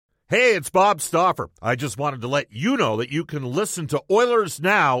Hey, it's Bob Stauffer. I just wanted to let you know that you can listen to Oilers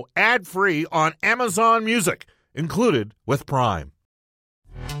Now ad-free on Amazon Music, included with Prime.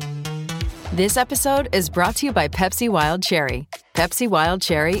 This episode is brought to you by Pepsi Wild Cherry. Pepsi Wild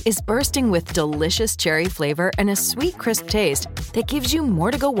Cherry is bursting with delicious cherry flavor and a sweet, crisp taste that gives you more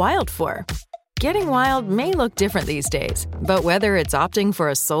to go wild for. Getting wild may look different these days, but whether it's opting for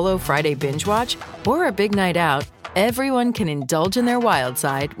a solo Friday binge watch or a big night out, everyone can indulge in their wild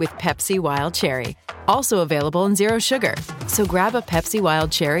side with Pepsi Wild Cherry. Also available in Zero Sugar. So grab a Pepsi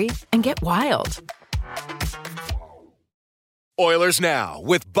Wild Cherry and get wild. Oilers Now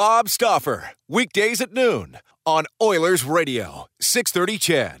with Bob Stauffer. Weekdays at noon on Oilers Radio, 630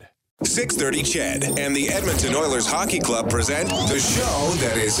 CHED. 630 CHED and the Edmonton Oilers Hockey Club present the show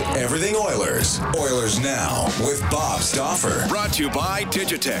that is everything Oilers. Oilers Now with Bob Stauffer. Brought to you by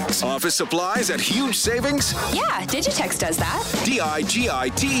Digitex. Office supplies at huge savings? Yeah, Digitex does that.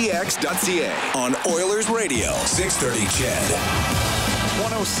 Digitex.ca. On Oilers Radio, 630 CHED.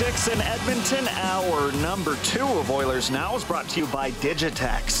 106 in Edmonton. Hour number 2 of Oilers Now is brought to you by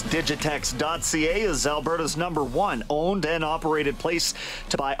Digitex. Digitex.ca is Alberta's #1 owned and operated place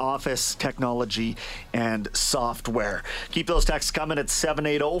to buy office technology and software. Keep those texts coming at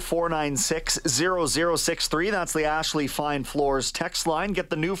 780-496-0063. That's the Ashley Fine Floors text line. Get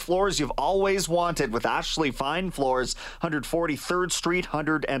the new floors you've always wanted with Ashley Fine Floors, 143rd Street,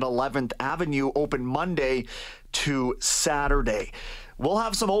 111th Avenue, open Monday to Saturday. We'll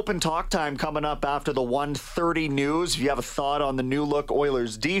have some open talk time coming up after the 1:30 news. If you have a thought on the new look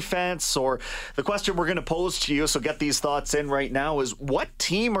Oilers defense or the question we're going to pose to you, so get these thoughts in right now, is what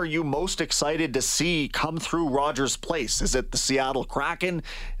team are you most excited to see come through Rogers Place? Is it the Seattle Kraken?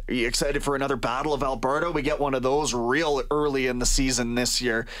 Are you excited for another Battle of Alberta? We get one of those real early in the season this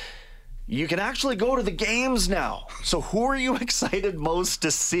year. You can actually go to the games now. So who are you excited most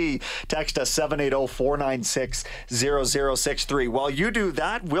to see? Text us 780-496-0063. While you do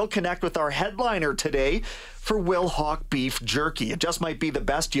that, we'll connect with our headliner today for Wilhauk Beef Jerky. It just might be the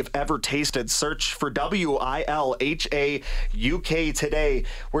best you've ever tasted. Search for WILHAUK today.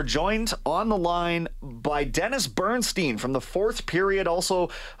 We're joined on the line by Dennis Bernstein from the Fourth Period, also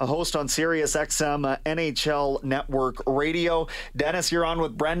a host on Sirius XM NHL Network Radio. Dennis, you're on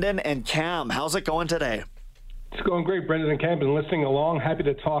with Brendan and Cam. How's it going today? It's going great. Brendan and Cam been listening along. Happy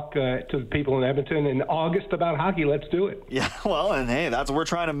to talk to the people in Edmonton in August about hockey. Let's do it. Yeah, well, and hey, that's what we're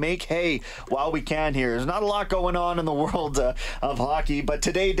trying to make hay while we can here. There's not a lot going on in the world of hockey, but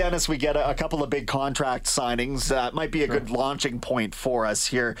today, Dennis, we get a couple of big contract signings. Might be a good launching point for us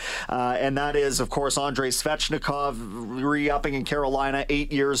here. And that is, of course, Andrei Svechnikov re-upping in Carolina,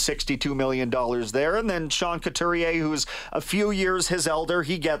 8 years, $62 million there. And then Sean Couturier, who's a few years his elder,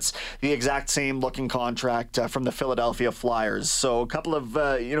 he gets the exact same looking contract from the Philadelphia Flyers. So a couple of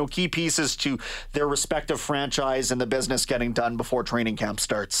key pieces to their respective franchise and the business getting done before training camp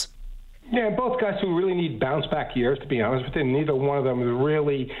starts. Yeah, both guys who really need bounce-back years, to be honest with you. Neither one of them is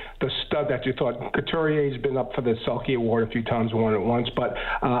really the stud that you thought. Couturier's been up for the Selke Award a few times, won it once. But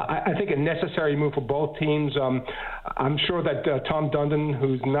I think a necessary move for both teams. I'm sure that Tom Dundon,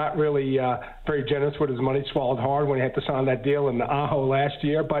 who's not really very generous with his money, swallowed hard when he had to sign that deal in the Aho last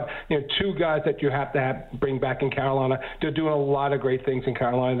year. But two guys that you have to bring back in Carolina. They're doing a lot of great things in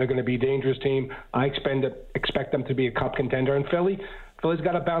Carolina. They're going to be a dangerous team. I expect them to be a cup contender in Philly's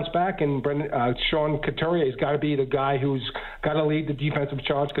got to bounce back, and Sean Couturier's got to be the guy who's got to lead the defensive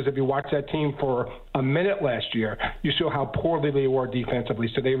charge, because if you watch that team for a minute last year, you saw how poorly they were defensively.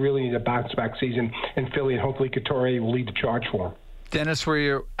 So they really need a bounce-back season in Philly, and hopefully Couturier will lead the charge for them. Dennis, were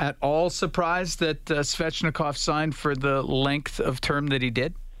you at all surprised that Svechnikov signed for the length of term that he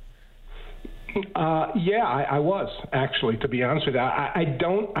did? Yeah, I was, actually, to be honest with you. I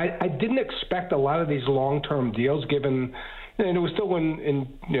didn't expect a lot of these long-term deals, given – and it was still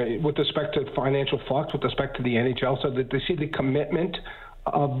with respect to financial flux, with respect to the NHL, so that they see the commitment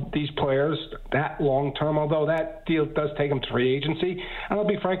of these players that long term, although that deal does take them to free agency. And I'll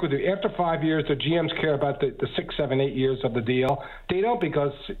be frank with you, after 5 years, the GMs care about the 6, 7, 8 years of the deal. They don't,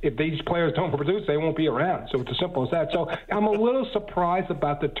 because if these players don't produce, they won't be around. So it's as simple as that. So I'm a little surprised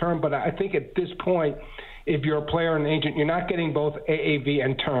about the term, but I think at this point, if you're a player and agent, you're not getting both AAV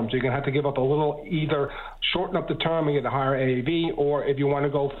and terms. You're going to have to give up a little, either shorten up the term and get a higher AAV, or if you want to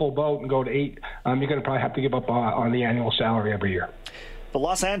go full boat and go to 8, you're going to probably have to give up on the annual salary every year. The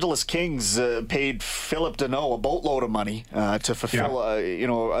Los Angeles Kings paid Philip Deneau a boatload of money to fulfill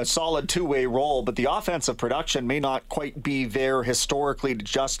a solid two-way role, but the offensive production may not quite be there historically to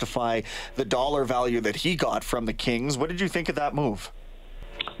justify the dollar value that he got from the Kings. What did you think of that move?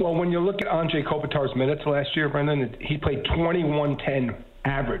 Well, when you look at Andrei Kopitar's minutes last year, Brendan, he played 21-10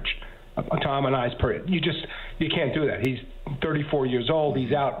 average Tom and I's per. You can't do that. He's 34 years old.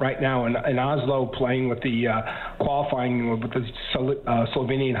 He's out right now in Oslo playing with the qualifying with the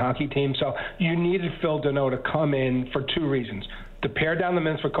Slovenian hockey team. So you needed Phil Deneau to come in for two reasons. To pare down the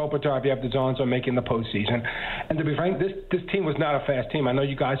minutes for Kopitar if you have the Zonzo making the postseason. And to be frank, this team was not a fast team. I know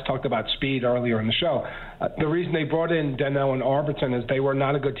you guys talked about speed earlier in the show. The reason they brought in Deneau and Arvidsson is they were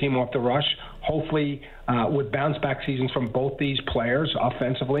not a good team off the rush. Hopefully, with bounce-back seasons from both these players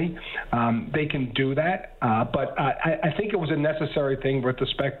offensively, they can do that. But I think it was a necessary thing with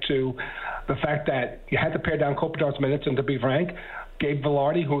respect to the fact that you had to pare down Kopitar's minutes. And to be frank, Gabe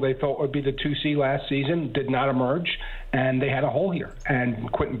Vilardi, who they thought would be the 2C last season, did not emerge, and they had a hole here.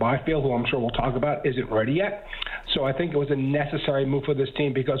 And Quinton Byfield, who I'm sure we'll talk about, isn't ready yet. So I think it was a necessary move for this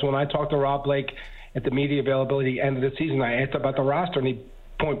team, because when I talked to Rob Blake at the media availability end of the season, I asked about the roster, and he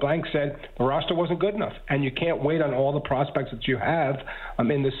point blank said the roster wasn't good enough, and you can't wait on all the prospects that you have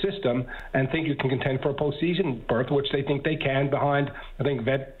in the system and think you can contend for a postseason berth, which they think they can behind, I think,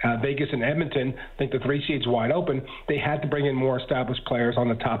 Vegas and Edmonton. I think the 3 seed's wide open. They had to bring in more established players on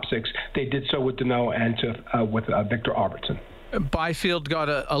the top 6. They did so with Deneau and with Victor Arvidsson. Byfield got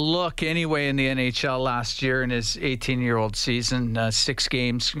a look anyway in the NHL last year in his 18-year-old season, 6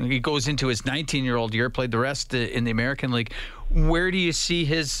 games. He goes into his 19-year-old year, played the rest in the American League. Where do you see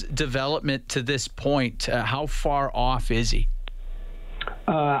his development to this point? How far off is he?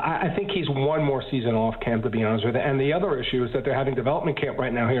 I think he's one more season off, Cam, to be honest with you. And the other issue is that they're having development camp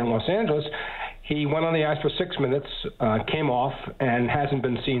right now here in Los Angeles. He went on the ice for 6 minutes, came off, and hasn't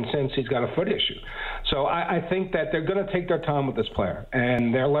been seen since. He's got a foot issue. So I think that they're going to take their time with this player.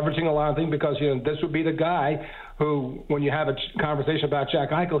 And they're leveraging a lot of things because, this would be the guy who, when you have a conversation about Jack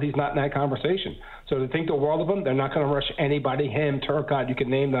Eichel, he's not in that conversation. So to think the world of him, they're not going to rush anybody. Him, Turcotte, you can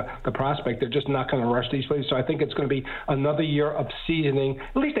name the prospect. They're just not going to rush these players. So I think it's going to be another year of seasoning,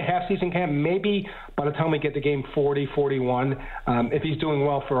 at least a half-season camp. Maybe by the time we get to game 40, 41, if he's doing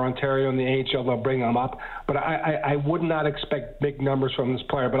well for Ontario in the AHL, they'll bring him up. But I would not expect big numbers from this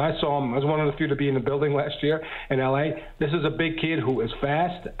player. But I saw him. I was one of the few to be in the building last year in L.A. This is a big kid who is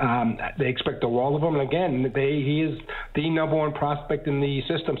fast. They expect the world of him. And again, he is the number one prospect in the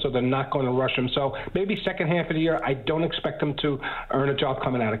system, so they're not going to rush him. So maybe second half of the year, I don't expect him to earn a job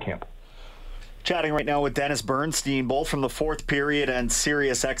coming out of camp. Chatting right now with Dennis Bernstein, both from the Fourth Period and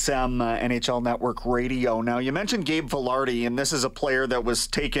Sirius XM NHL Network Radio. Now, you mentioned Gabe Vilardi, and this is a player that was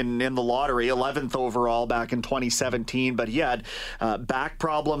taken in the lottery, 11th overall back in 2017, but he had back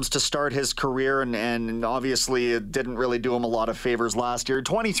problems to start his career, and obviously it didn't really do him a lot of favors last year.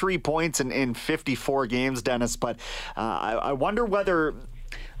 23 points in 54 games, Dennis, but I wonder whether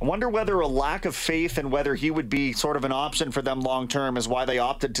a lack of faith and whether he would be sort of an option for them long term is why they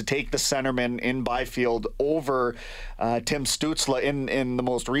opted to take the centerman in Byfield over Tim Stützle in the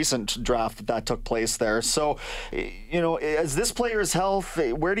most recent draft that took place there. So, as this player's health,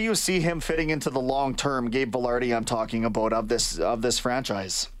 where do you see him fitting into the long term? Gabe Vilardi, I'm talking about, of this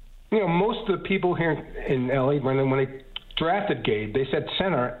franchise. Most of the people here in LA, when they drafted Gabe, they said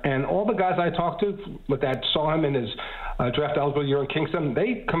center, and all the guys I talked to that saw him in his draft eligible year in Kingston,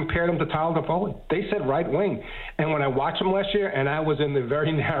 they compared him to Tyler Toffoli. They said right wing. And when I watched him last year, and I was in the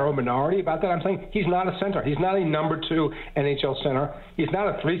very narrow minority about that, I'm saying he's not a center. He's not a number 2 NHL center. He's not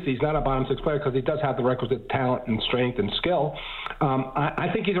a 3C. He's not a bottom 6 player because he does have the requisite talent and strength and skill. I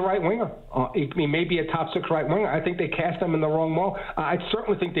think he's a right winger. He may be a top 6 right winger. I think they cast him in the wrong mold. I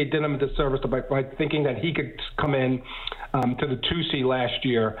certainly think they did him a disservice by thinking that he could come in to the 2C last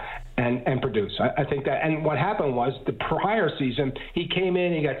year and produce. I think that, and what happened was the prior season, he came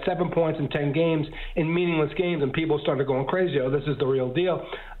in, he got 7 points in 10 games in meaningless games, and people started going crazy. Oh, this is the real deal.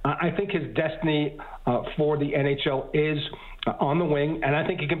 I think his destiny for the NHL is on the wing, and I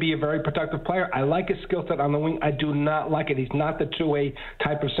think he can be a very productive player. I like his skill set on the wing. I do not like it. He's not the 2A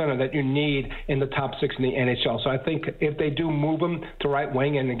type of center that you need in the top 6 in the NHL. So I think if they do move him to right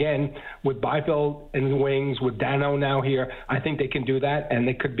wing, and again, with Byfield in the wings, with Dano now here, I think they can do that, and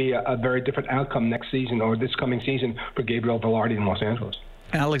it could be a very different outcome next season or this coming season for Gabriel Vilardi in Los Angeles.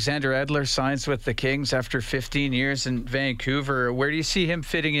 Alexander Edler signs with the Kings after 15 years in Vancouver. Where do you see him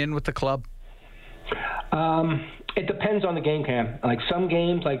fitting in with the club? It depends on the game, Cam. Like some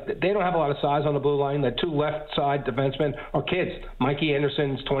games, they don't have a lot of size on the blue line. The 2 left side defensemen are kids. Mikey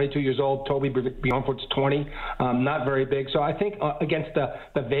Anderson's 22 years old. Toby Bjornfot's 20. Not very big. So I think against the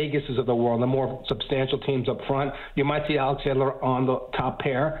Vegases of the world, the more substantial teams up front, you might see Alex Edler on the top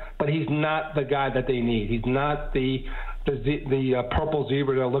pair, but he's not the guy that they need. He's not the the purple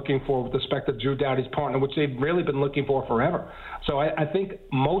zebra they're looking for with respect to Drew Doughty's partner, which they've really been looking for forever. So I think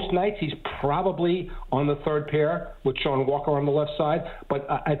most nights he's probably on the third pair with Sean Walker on the left side, but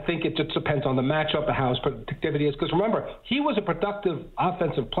I think it just depends on the matchup, how his productivity is. Because remember, he was a productive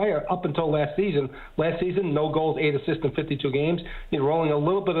offensive player up until last season. Last season, no goals, 8 assists in 52 games. He's rolling a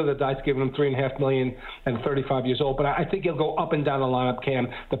little bit of the dice, giving him $3.5 million and 35 years old. But I think he'll go up and down the lineup, Cam,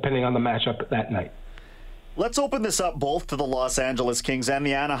 depending on the matchup that night. Let's open this up both to the Los Angeles Kings and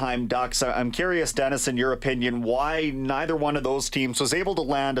the Anaheim Ducks. I'm curious, Dennis, in your opinion, why neither one of those teams was able to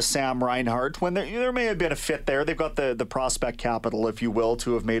land a Sam Reinhart when there may have been a fit there. They've got the prospect capital, if you will,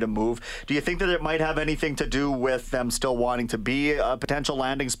 to have made a move. Do you think that it might have anything to do with them still wanting to be a potential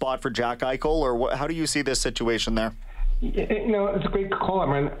landing spot for Jack Eichel, or how do you see this situation there? It's a great call,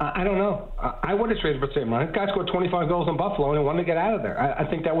 man. I don't know. I would have traded for Sam Reinhart. Guy scored 25 goals in Buffalo and wanted to get out of there. I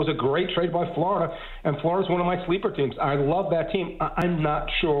think that was a great trade by Florida, and Florida's one of my sleeper teams. I love that team. I'm not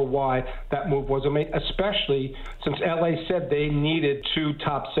sure why that move wasn't made, especially since LA said they needed 2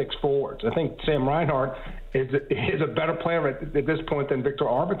 top 6 forwards. I think Sam Reinhart is a better player at this point than Victor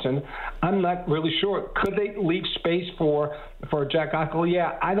Arvidsson. I'm not really sure. Could they leave space for Jack Eichel?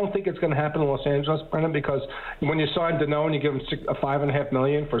 Yeah, I don't think it's going to happen in Los Angeles, Brendan, because when you sign Danault and you give him $5.5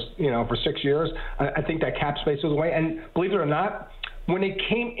 million for 6 years, I think that cap space is away. And believe it or not, when they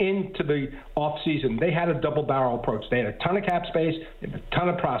came into the offseason, they had a double-barrel approach. They had a ton of cap space, they had a ton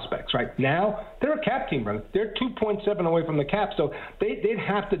of prospects. Right now, they're a cap team, Brendan. They're 2.7 away from the cap, so they'd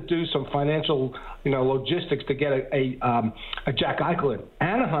have to do some financial, logistics to get a Jack Eichel in.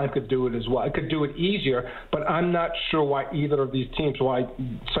 Anaheim could do it as well. It could do it easier, but I'm not sure why either of these teams, why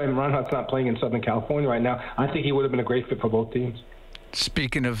Sam Reinhart's not playing in Southern California right now. I think he would have been a great fit for both teams.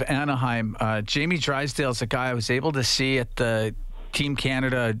 Speaking of Anaheim, Jamie Drysdale's a guy I was able to see at the Team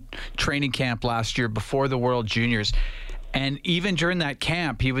Canada training camp last year before the World Juniors. And even during that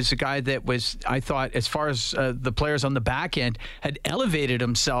camp, he was a guy that was, I thought, as far as the players on the back end, had elevated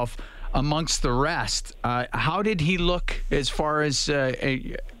himself amongst the rest. How did he look as far as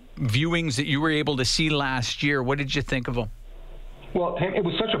viewings that you were able to see last year? What did you think of him? Well, it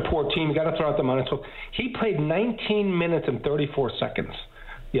was such a poor team. You got to throw out the money. So he played 19 minutes and 34 seconds,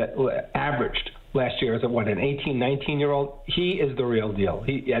 yet averaged last year as an 18, 19-year-old. He is the real deal.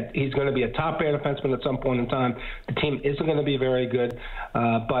 He's going to be a top-pair defenseman at some point in time. The team isn't going to be very good,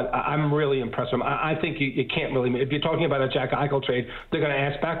 but I'm really impressed with him. I think you can't really – if you're talking about a Jack Eichel trade, they're going to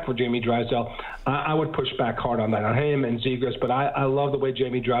ask back for Jamie Drysdale. I would push back hard on that, on him and Zegras, but I love the way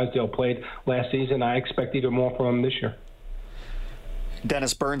Jamie Drysdale played last season. I expect even more from him this year.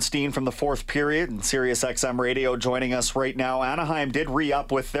 Dennis Bernstein from the Fourth Period and Sirius XM Radio joining us right now. Anaheim did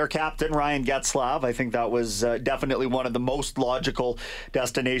re-up with their captain, Ryan Getzlaf. I think that was definitely one of the most logical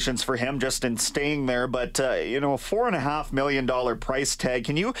destinations for him just in staying there. But, a $4.5 million price tag.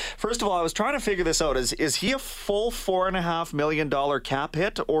 Can you, first of all, I was trying to figure this out. Is he a full $4.5 million cap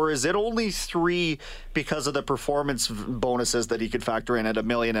hit, or is it only $3 because of the performance bonuses that he could factor in at $1.5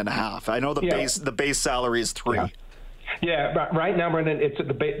 million? I know the base salary is $3. Yeah, right now, Brendan, it's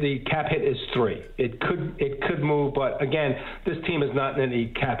the cap hit is $3. It could move, but again, this team is not in any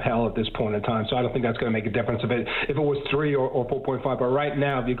cap hell at this point in time, so I don't think that's going to make a difference if it was 3 or 4.5. But right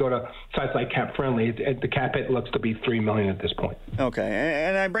now, if you go to sites like Cap Friendly, the cap hit looks to be $3 million at this point. Okay,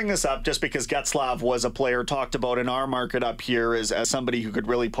 and I bring this up just because Getzlaf was a player talked about in our market up here as somebody who could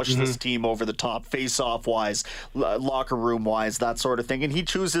really push this team over the top, face-off wise, locker room wise, that sort of thing, and he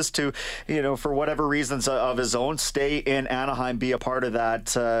chooses to, for whatever reasons of his own, stay in Anaheim, be a part of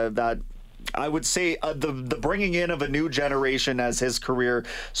that I would say the bringing in of a new generation as his career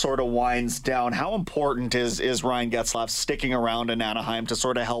sort of winds down. How important is Ryan Getzlaf sticking around in Anaheim to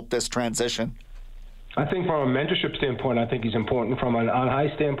sort of help this transition? I think from a mentorship standpoint, I think he's important. From an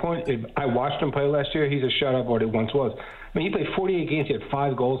on-ice standpoint, I watched him play last year. He's a shutout what he once was. I mean, he played 48 games. He had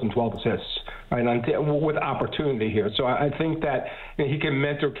 5 goals and 12 assists, right, with opportunity here. So I think that he can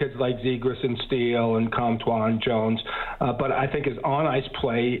mentor kids like Zegras and Steele and Comtois and Jones. But I think his on-ice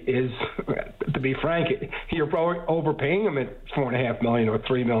play is, to be frank, you're probably overpaying him at $4.5 million or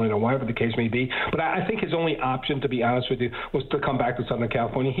 $3 million or whatever the case may be. But I think his only option, to be honest with you, was to come back to Southern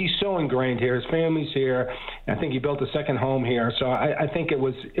California. He's so ingrained here. His family's here. I think he built a second home here. So I think it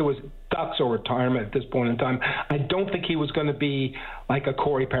was Ducks or retirement at this point in time. I don't think he was going to be like a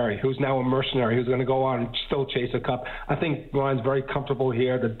Corey Perry, who's now a mercenary, who's going to go out and still chase a cup. I think Ryan's very comfortable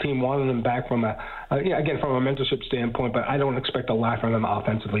here. The team wanted him back from a mentorship standpoint, but I don't expect a lot from him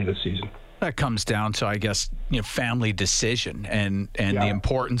offensively this season. That comes down to, I guess, family decision and the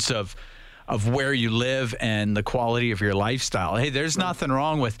importance of where you live and the quality of your lifestyle. Hey, there's nothing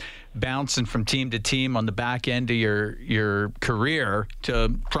wrong with bouncing from team to team on the back end of your career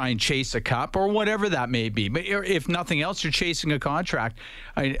to try and chase a cup or whatever that may be. But if nothing else, you're chasing a contract.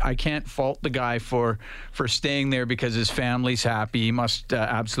 I can't fault the guy for staying there because his family's happy. He must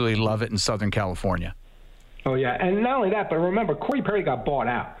absolutely love it in Southern California. Oh, yeah. And not only that, but remember, Corey Perry got bought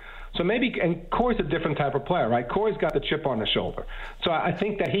out. So maybe, and Corey's a different type of player, right? Corey's got the chip on the shoulder. So I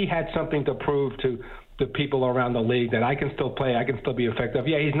think that he had something to prove to the people around the league that I can still play, I can still be effective.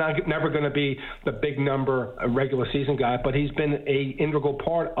 Yeah, he's never going to be the big number regular season guy, but he's been an integral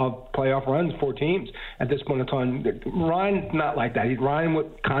part of playoff runs for teams at this point in time. Ryan's not like that. Ryan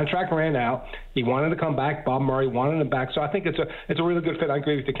contract ran out. He wanted to come back. Bob Murray wanted him back. So I think it's a really good fit. I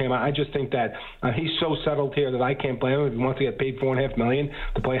agree with you, Cam. I just think that he's so settled here that I can't blame him if he wants to get paid $4.5 million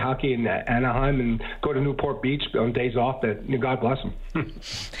to play hockey in Anaheim and go to Newport Beach on days off. That God bless him.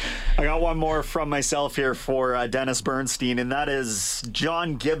 I got one more from myself here for Dennis Bernstein, and that is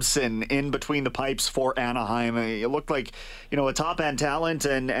John Gibson in between the pipes for Anaheim. It looked like, a top-end talent,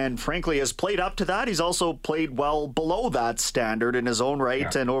 and frankly has played up to that. He's also played well below that standard in his own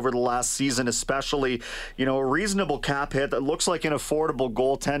right, and over the last season especially. A reasonable cap hit that looks like an affordable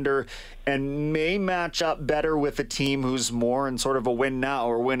goaltender and may match up better with a team who's more in sort of a win now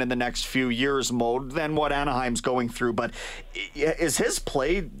or win in the next few years mode than what Anaheim's going through. But is his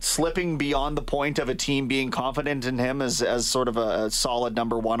play slipping beyond the point of a team being confident in him as sort of a solid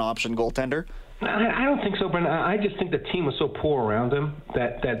number one option goaltender? I don't think so, Brendan. I just think the team was so poor around him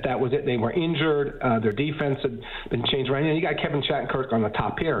that was it. They were injured. Their defense had been changed around. You got Kevin Shattenkirk on the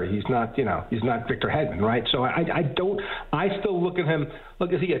top pair. He's not Victor Hedman, right? So I still look at him.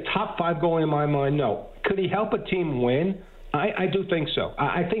 Look, is he a top 5 goalie in my mind? No. Could he help a team win? I do think so.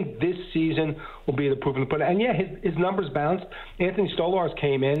 I think this season will be the proof in the pudding. And yeah, his numbers bounced. Anthony Stolarz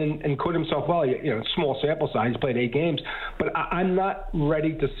came in and caught himself well. Small sample size. He's played 8 games. But I'm not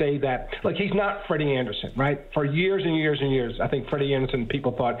ready to say that. Like, he's not Freddie Anderson, right? For years and years and years, I think Freddie Anderson,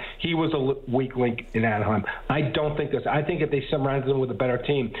 people thought he was a weak link in Anaheim. I don't think this. I think if they surrounded him with a better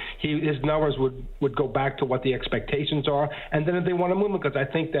team, his numbers would go back to what the expectations are. And then if they want to move him, because I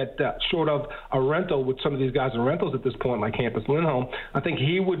think that short of a rental with some of these guys in rentals at this point, like Hampus Lindholm, I think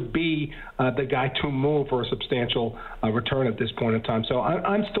he would be the guy to move for a substantial return at this point in time. So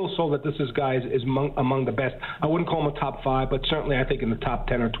I'm still sold that this guy is among the best. I wouldn't call him a top 5, but certainly I think in the top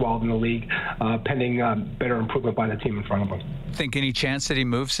 10 or 12 in the league, pending better improvement by the team in front of him. Think any chance that he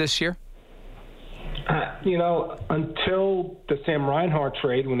moves this year? Until the Sam Reinhart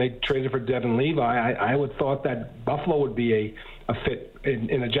trade, when they traded for Devin Levi, I would thought that Buffalo would be a fit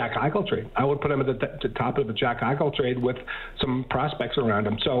in a Jack Eichel trade. I would put him at the top of a Jack Eichel trade with some prospects around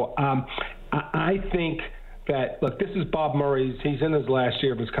him. So I think that, look, this is Bob Murray's. He's in his last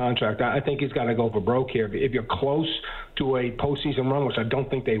year of his contract. I think he's got to go for broke here. If you're close to a postseason run, which I don't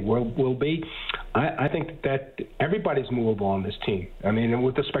think they will be, I think that everybody's movable on this team. I mean,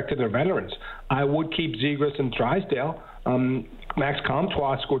 with respect to their veterans, I would keep Zegras and Drysdale. Max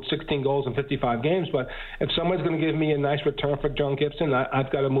Comtois scored 16 goals in 55 games, but if someone's going to give me a nice return for John Gibson, I've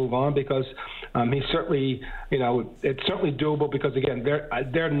got to move on because he's certainly, it's certainly doable because, again,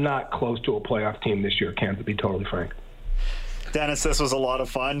 they're not close to a playoff team this year, Cam, to be totally frank. Dennis, this was a lot of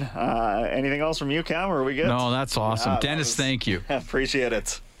fun. Anything else from you, Cam, or are we good? No, that's awesome. Dennis, thank you. Appreciate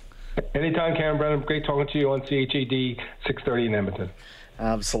it. Anytime, Cam, Brennan. Great talking to you on CHED 630 in Edmonton.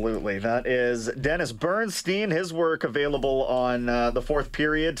 Absolutely. That is Dennis Bernstein. His work available on the Fourth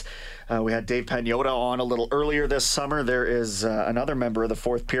Period. We had Dave Pagnotta on a little earlier this summer. There is another member of the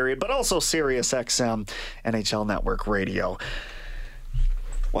Fourth Period, but also Sirius XM NHL Network Radio.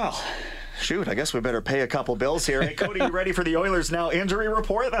 Well, shoot, I guess we better pay a couple bills here. Hey, Cody, you ready for the Oilers Now injury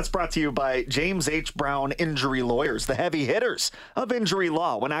report? That's brought to you by James H. Brown Injury Lawyers, the heavy hitters of injury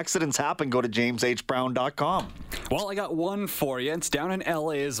law. When accidents happen, go to jameshbrown.com. Well, I got one for you. It's down in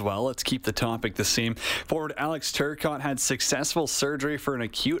L.A. as well. Let's keep the topic the same. Forward Alex Turcotte had successful surgery for an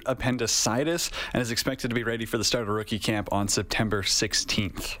acute appendicitis and is expected to be ready for the start of rookie camp on September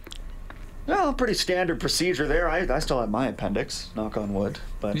 16th. Well, pretty standard procedure there. I still have my appendix, knock on wood.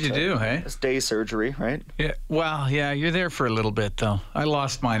 But you do, hey? It's day surgery, right? Yeah. Well, yeah, you're there for a little bit, though. I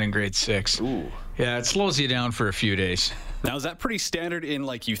lost mine in grade 6. Ooh. Yeah, it slows you down for a few days. Now, is that pretty standard in,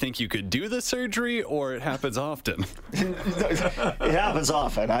 like, you think you could do the surgery, or it happens often? It happens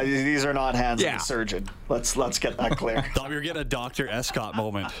often. These are not hands of the surgeon. Let's get that clear. Thought we were getting a Dr. Escott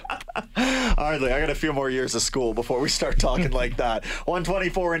moment. Hardly. I got a few more years of school before we start talking like that.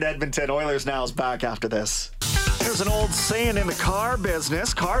 124 in Edmonton. Oilers Now is back after this. There's an old saying in the car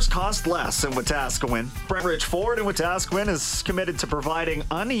business, cars cost less in Wetaskiwin. Brent Ridge Ford in Wetaskiwin is committed to providing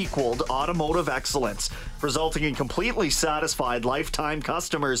unequaled automotive excellence, resulting in completely satisfied lifetime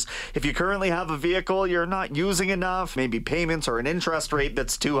customers. If you currently have a vehicle you're not using enough, maybe payments or an interest rate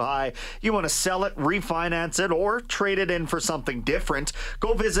that's too high, you want to sell it, refinance it, or trade it in for something different,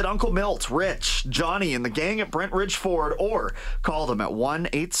 go visit Uncle Milt, Rich, Johnny, and the gang at Brent Ridge Ford, or call them at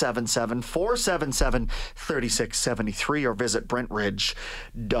 1-877-477-3673 or visit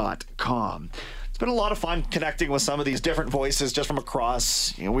BrentRidge.com. It's been a lot of fun connecting with some of these different voices just from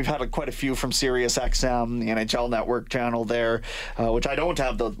across. We've had quite a few from Sirius XM, the NHL Network channel there, which I don't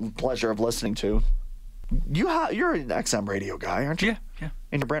have the pleasure of listening to. You're an XM radio guy, aren't you? Yeah.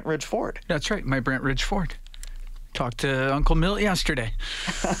 In your Brent Ridge Ford. That's right, my Brent Ridge Ford. Talked to Uncle Milt yesterday.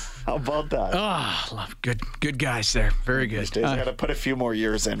 How about that? Love good guys there. Very good. I got to put a few more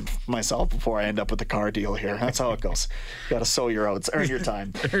years in myself before I end up with the car deal here. That's how it goes. Got to sow your oats, earn your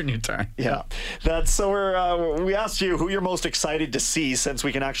time. Earn your time. Yeah. We asked you who you're most excited to see since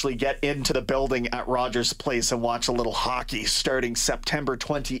we can actually get into the building at Rogers Place and watch a little hockey starting September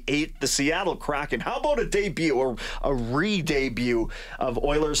 28th. The Seattle Kraken. How about a debut or a re-debut of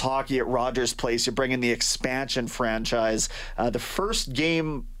Oilers hockey at Rogers Place? You bring in the expansion franchise. The first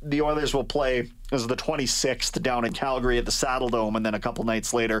game the Oilers will play is the 26th down in Calgary at the Saddle Dome, and then a couple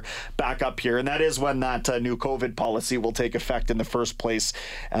nights later back up here. And that is when that new COVID policy will take effect in the first place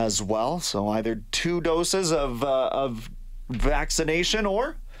as well. So either 2 doses of vaccination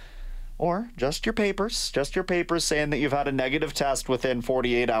or just your papers saying that you've had a negative test within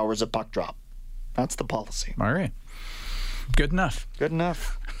 48 hours of puck drop. That's the policy. All right. Good enough.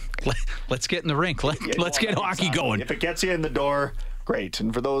 Let's get in the rink. Let's get hockey going. If it gets you in the door, great.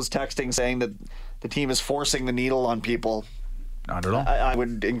 And for those texting saying that the team is forcing the needle on people, not at all. I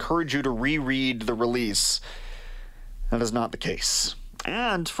would encourage you to reread the release. That is not the case.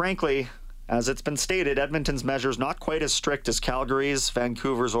 And frankly, as it's been stated, Edmonton's measure is not quite as strict as Calgary's,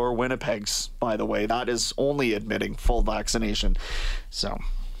 Vancouver's, or Winnipeg's, by the way. That is only admitting full vaccination. So,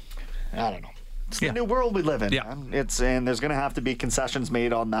 I don't know. It's the new world we live in. Yeah. And there's going to have to be concessions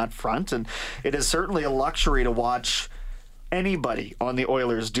made on that front. And it is certainly a luxury to watch anybody on the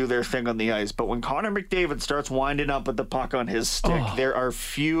Oilers do their thing on the ice. But when Connor McDavid starts winding up with the puck on his stick, there are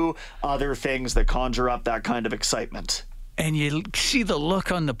few other things that conjure up that kind of excitement. And you see the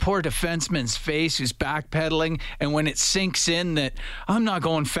look on the poor defenseman's face who's backpedaling, and when it sinks in that I'm not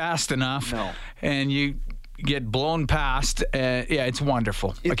going fast enough, and you get blown past. It's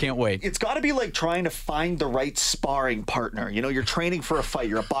wonderful. I can't wait. It's got to be like trying to find the right sparring partner. You're training for a fight.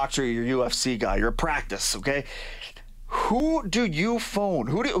 You're a boxer. You're a UFC guy. You're a practice, okay? Who do you phone?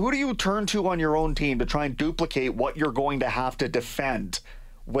 Who do you turn to on your own team to try and duplicate what you're going to have to defend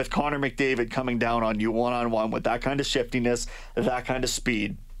with Connor McDavid coming down on you one-on-one with that kind of shiftiness, that kind of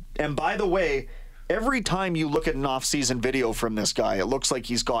speed? And by the way, every time you look at an off-season video from this guy, it looks like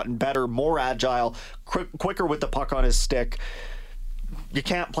he's gotten better, more agile, quicker with the puck on his stick. You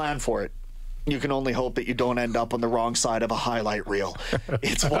can't plan for it. You can only hope that you don't end up on the wrong side of a highlight reel.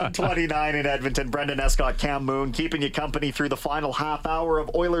 It's 1:29 in Edmonton. Brendan Escott, Cam Moon, keeping you company through the final half hour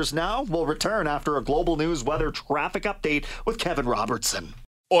of Oilers Now. We'll return after a Global News weather traffic update with Kevin Robertson.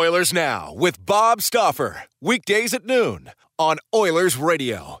 Oilers Now with Bob Stauffer. Weekdays at noon on Oilers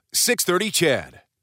Radio, 630 CHED.